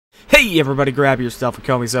Hey everybody, grab yourself a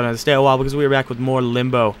KomiKold and stay a while because we are back with more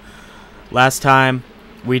Limbo. Last time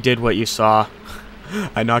we did what you saw.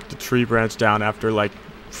 I knocked a tree branch down after like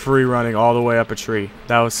free running all the way up a tree.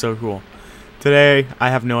 That was so cool. Today I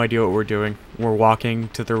have no idea what we're doing. We're walking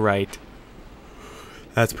to the right.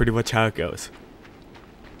 That's pretty much how it goes.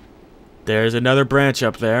 There's another branch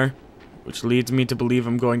up there, which leads me to believe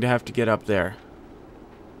I'm going to have to get up there.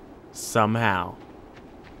 Somehow.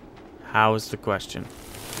 How is the question?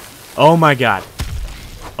 Oh my god.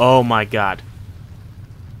 Oh my god.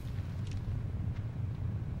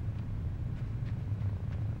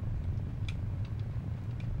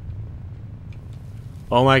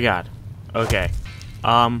 Oh my god. Okay.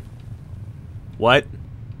 What?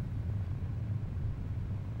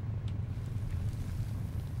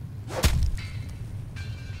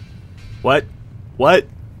 What? What?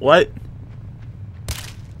 What?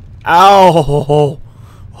 Ow!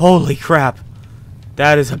 Holy crap.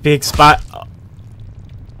 That is a big spot.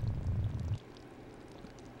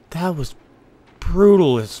 That was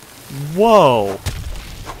brutal as... Whoa.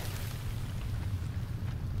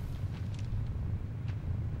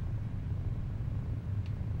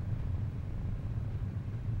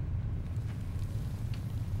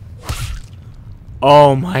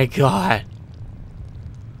 Oh my god.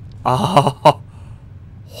 Oh.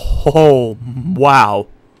 Oh, wow.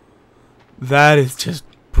 That is just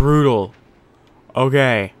brutal.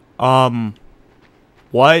 Okay,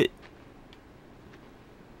 what?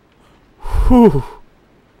 Whew.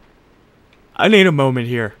 I need a moment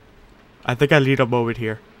here. I think I need a moment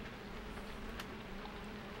here.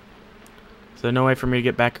 Is there no way for me to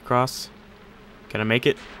get back across? Can I make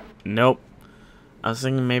it? Nope. I was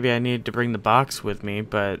thinking maybe I needed to bring the box with me,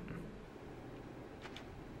 but...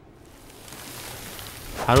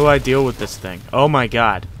 How do I deal with this thing? Oh my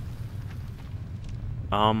god.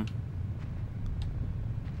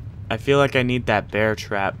 I feel like I need that bear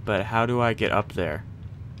trap, but how do I get up there?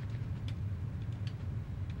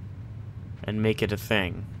 And make it a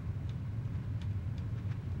thing?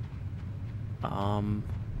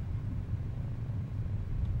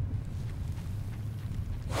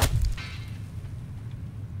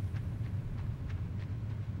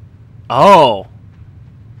 Oh!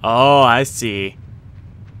 Oh, I see.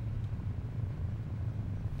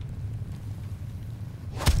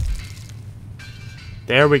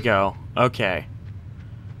 There we go. Okay.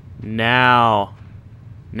 Now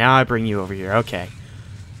I bring you over here. Okay.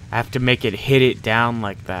 I have to make it hit it down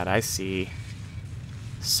like that. I see.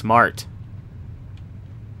 Smart.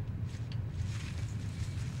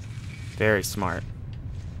 Very smart.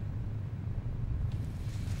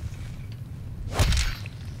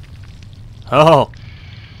 Oh.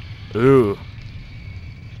 Ooh.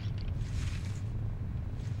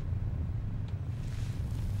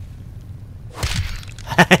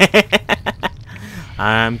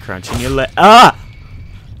 I'm crunching your leg. Ah!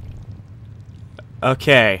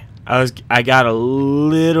 Okay. I got a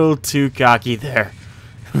little too cocky there.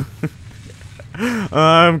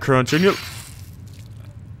 I'm crunching your...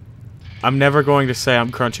 I'm never going to say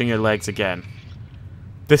I'm crunching your legs again.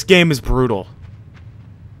 This game is brutal.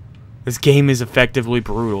 This game is effectively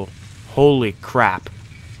brutal. Holy crap.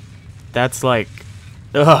 That's like...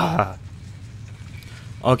 Ugh.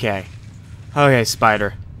 Okay. Okay,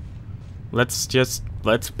 spider. Let's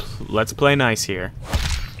play nice here.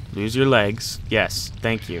 Lose your legs. Yes,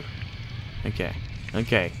 thank you. Okay.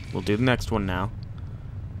 Okay, we'll do the next one now.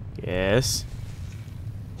 Yes.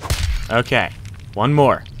 Okay. One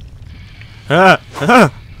more. Okay.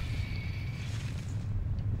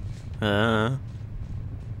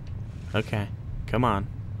 Come on.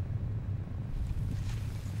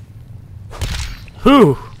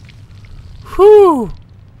 Whew. Whew.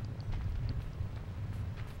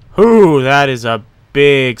 Ooh, that is a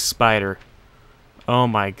big spider. Oh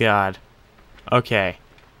my god. Okay.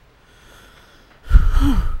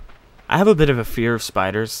 I have a bit of a fear of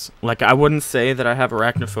spiders. Like, I wouldn't say that I have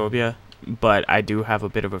arachnophobia, but I do have a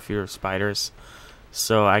bit of a fear of spiders.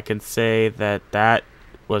 So I can say that that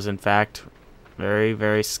was in fact very,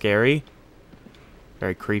 very scary.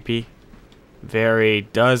 Very creepy. Very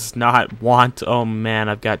does not want... Oh man,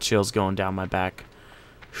 I've got chills going down my back.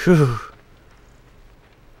 Whew.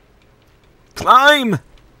 Climb!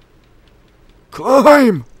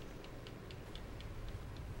 Climb!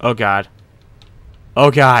 Oh god.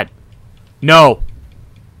 Oh god. No.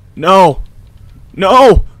 No.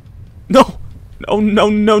 No. No. No, no,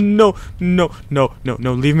 no, no. No, no, no,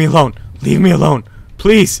 no. Leave me alone. Leave me alone.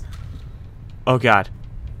 Please. Oh god.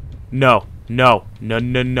 No. No. No,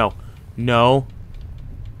 no, no. No.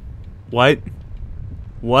 What?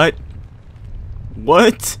 What?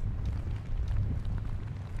 What?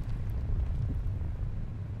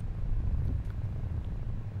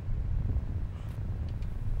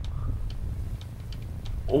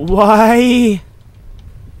 Why?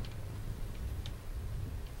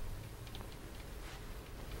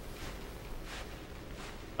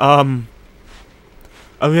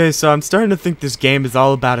 Okay, so I'm starting to think this game is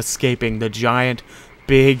all about escaping the giant,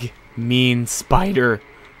 big, mean spider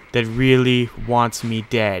that really wants me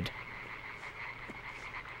dead.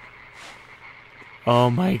 Oh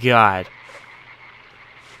my god.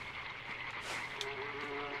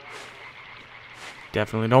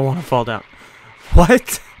 Definitely don't want to fall down.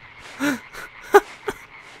 What?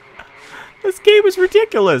 This game is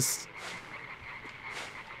ridiculous.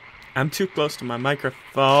 I'm too close to my microphone.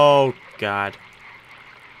 Oh god.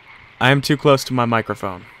 I am too close to my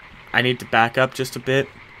microphone. I need to back up just a bit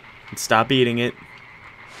and stop eating it,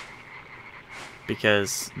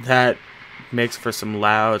 because that makes for some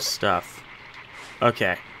loud stuff.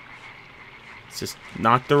 Okay. Let's just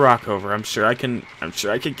knock the rock over. I'm sure I can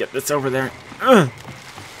get this over there. Ugh.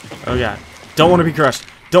 Oh god. Don't want to be crushed.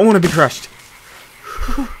 Don't want to be crushed.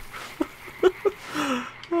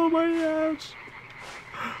 Oh my gosh.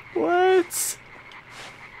 What?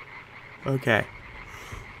 Okay.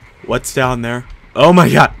 What's down there? Oh my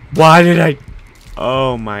god. Why did I...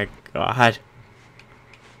 Oh my god.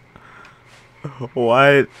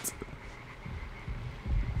 What?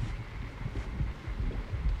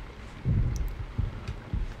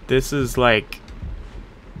 This is like...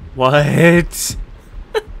 What?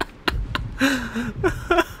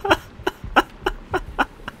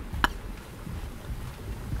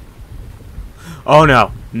 Oh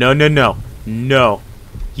no. No, no, no. No.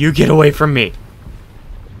 You get away from me.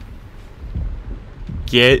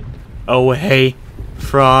 Get away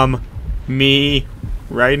from me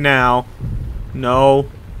right now. No.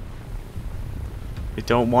 I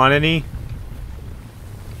don't want any.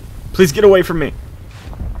 Please get away from me.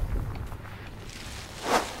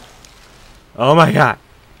 Oh my god.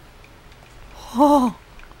 Oh.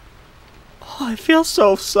 Oh, I feel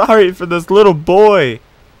so sorry for this little boy.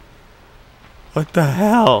 What the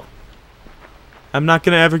hell? I'm not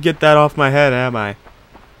gonna ever get that off my head, am I?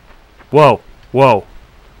 Whoa. Whoa.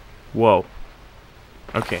 Whoa.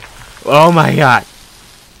 Okay. Oh my god.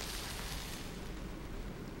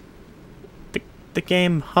 The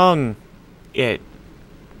game hung it.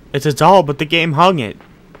 It's a doll, but the game hung it.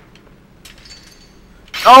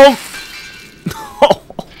 Oh!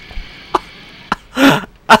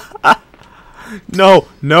 No,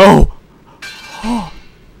 no.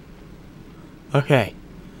 Okay.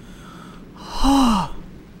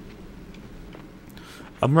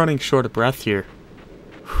 I'm running short of breath here.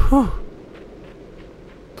 Whew.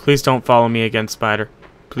 Please don't follow me again, spider.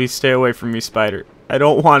 Please stay away from me, spider. I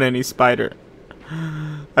don't want any spider.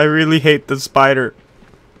 I really hate the spider.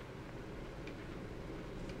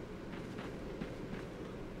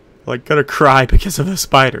 Like, gonna cry because of the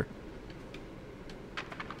spider.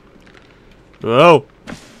 Whoa.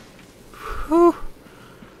 Whew.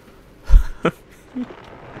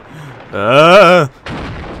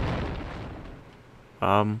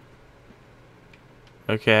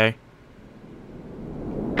 Okay.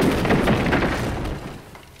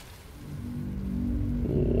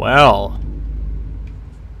 Well.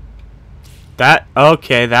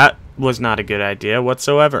 Okay, that was not a good idea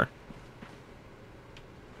whatsoever.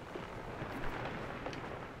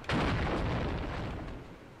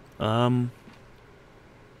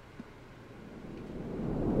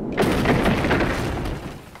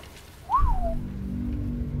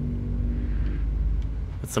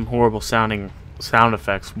 That's some horrible sounding sound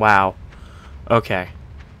effects. Wow. Okay.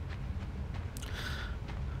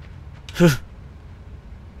 This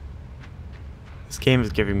game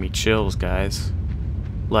is giving me chills, guys.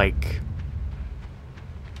 Like...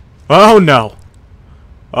 Oh no!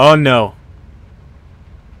 Oh no.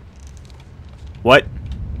 What?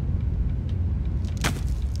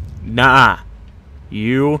 Nah.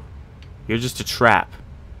 You're just a trap.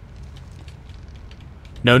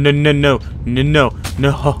 No, no, no, no. No, no,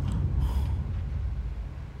 no.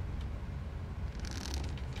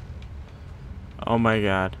 Oh my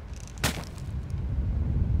god.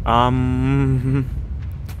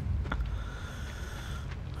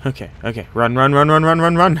 Okay, okay. Run, run, run, run, run,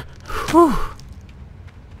 run, run. Whew.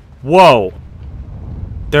 Whoa.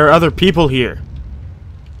 There are other people here.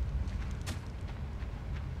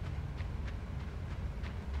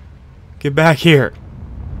 Get back here.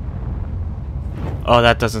 Oh,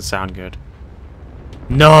 that doesn't sound good.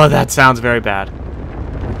 No, that sounds very bad.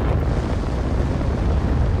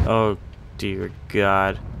 Oh, dear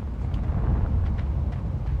God.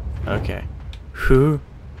 Okay. Who?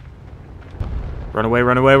 Run away,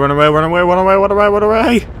 run away, run away, run away, run away, run away, run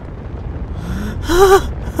away!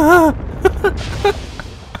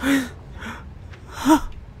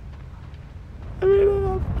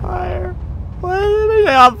 Fire. Why are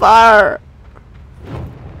they on fire?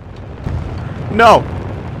 No.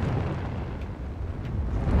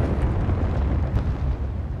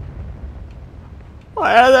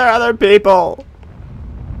 Why are there other people?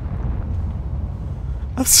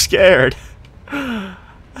 I'm scared.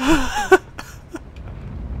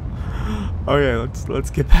 Okay, let's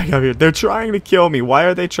get back up here. They're trying to kill me. Why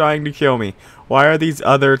are they trying to kill me? Why are these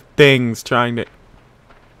other things trying to...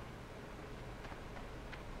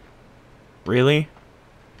 Really?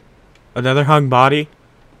 Another hung body?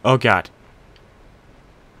 Oh god.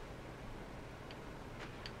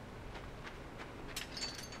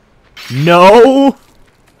 No!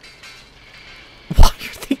 Why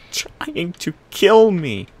are they trying to kill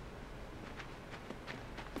me?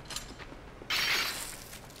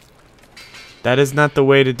 That is not the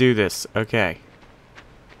way to do this. Okay.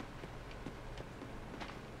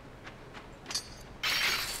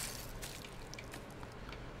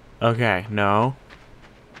 Okay, no.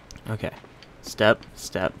 Okay. Step,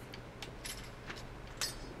 step.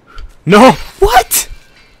 No! What?!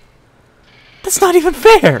 That's not even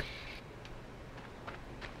fair!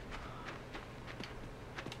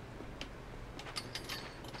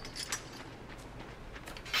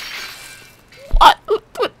 What?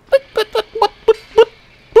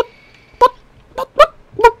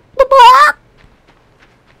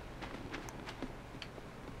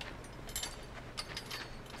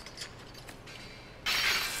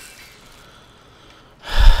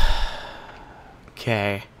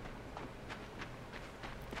 Okay.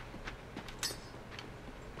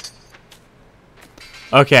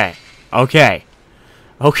 Okay. Okay.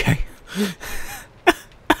 Okay.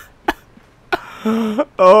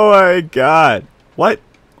 Oh my god. What?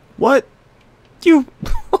 What? You...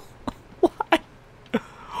 Why?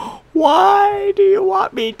 Why do you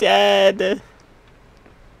want me dead?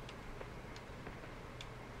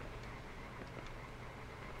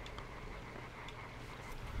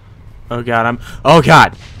 Oh god, oh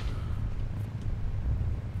god!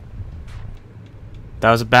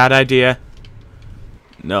 That was a bad idea.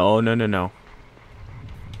 No, no, no, no.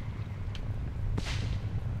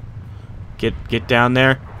 Get down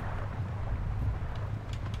there.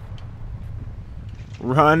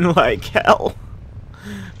 Run like hell.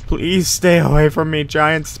 Please stay away from me,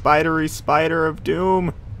 giant spidery spider of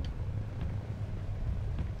doom.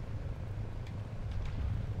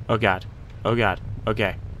 Oh god. Oh god.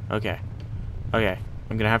 Okay. Okay. Okay.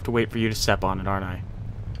 I'm gonna have to wait for you to step on it, aren't I?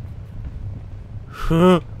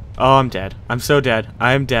 Oh, I'm dead. I'm so dead.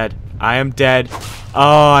 I am dead. I am dead.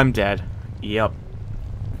 Oh, I'm dead. Yep.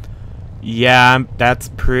 Yeah, that's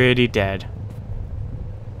pretty dead.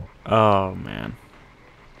 Oh, man.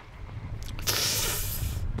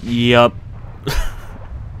 Yep.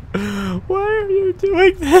 Why are you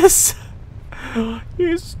doing this?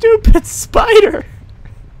 You stupid spider!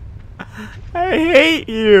 I hate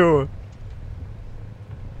you!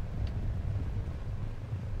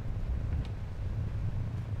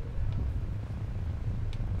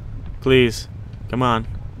 Please. Come on.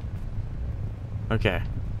 Okay.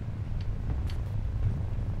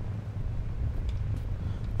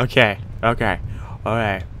 Okay. Okay.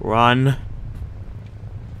 Alright. Run.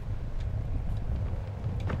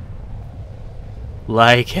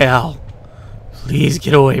 Like hell. Please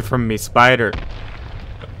get away from me, spider.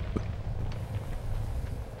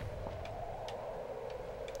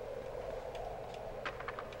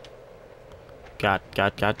 God,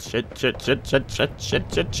 shit.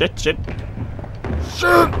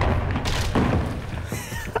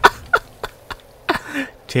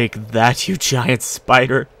 Take that, you giant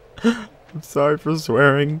spider. I'm sorry for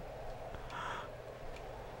swearing.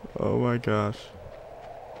 Oh my gosh.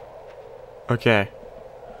 Okay.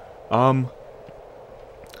 I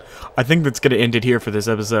think that's gonna end it here for this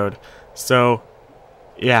episode. So,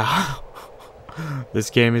 yeah. This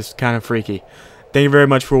game is kind of freaky. Thank you very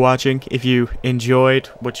much for watching. If you enjoyed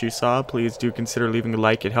what you saw, please do consider leaving a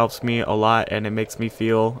like. It helps me a lot and it makes me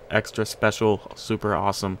feel extra special, super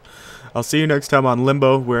awesome. I'll see you next time on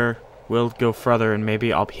Limbo, where we'll go further and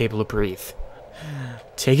maybe I'll be able to breathe.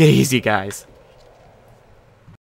 Take it easy, guys.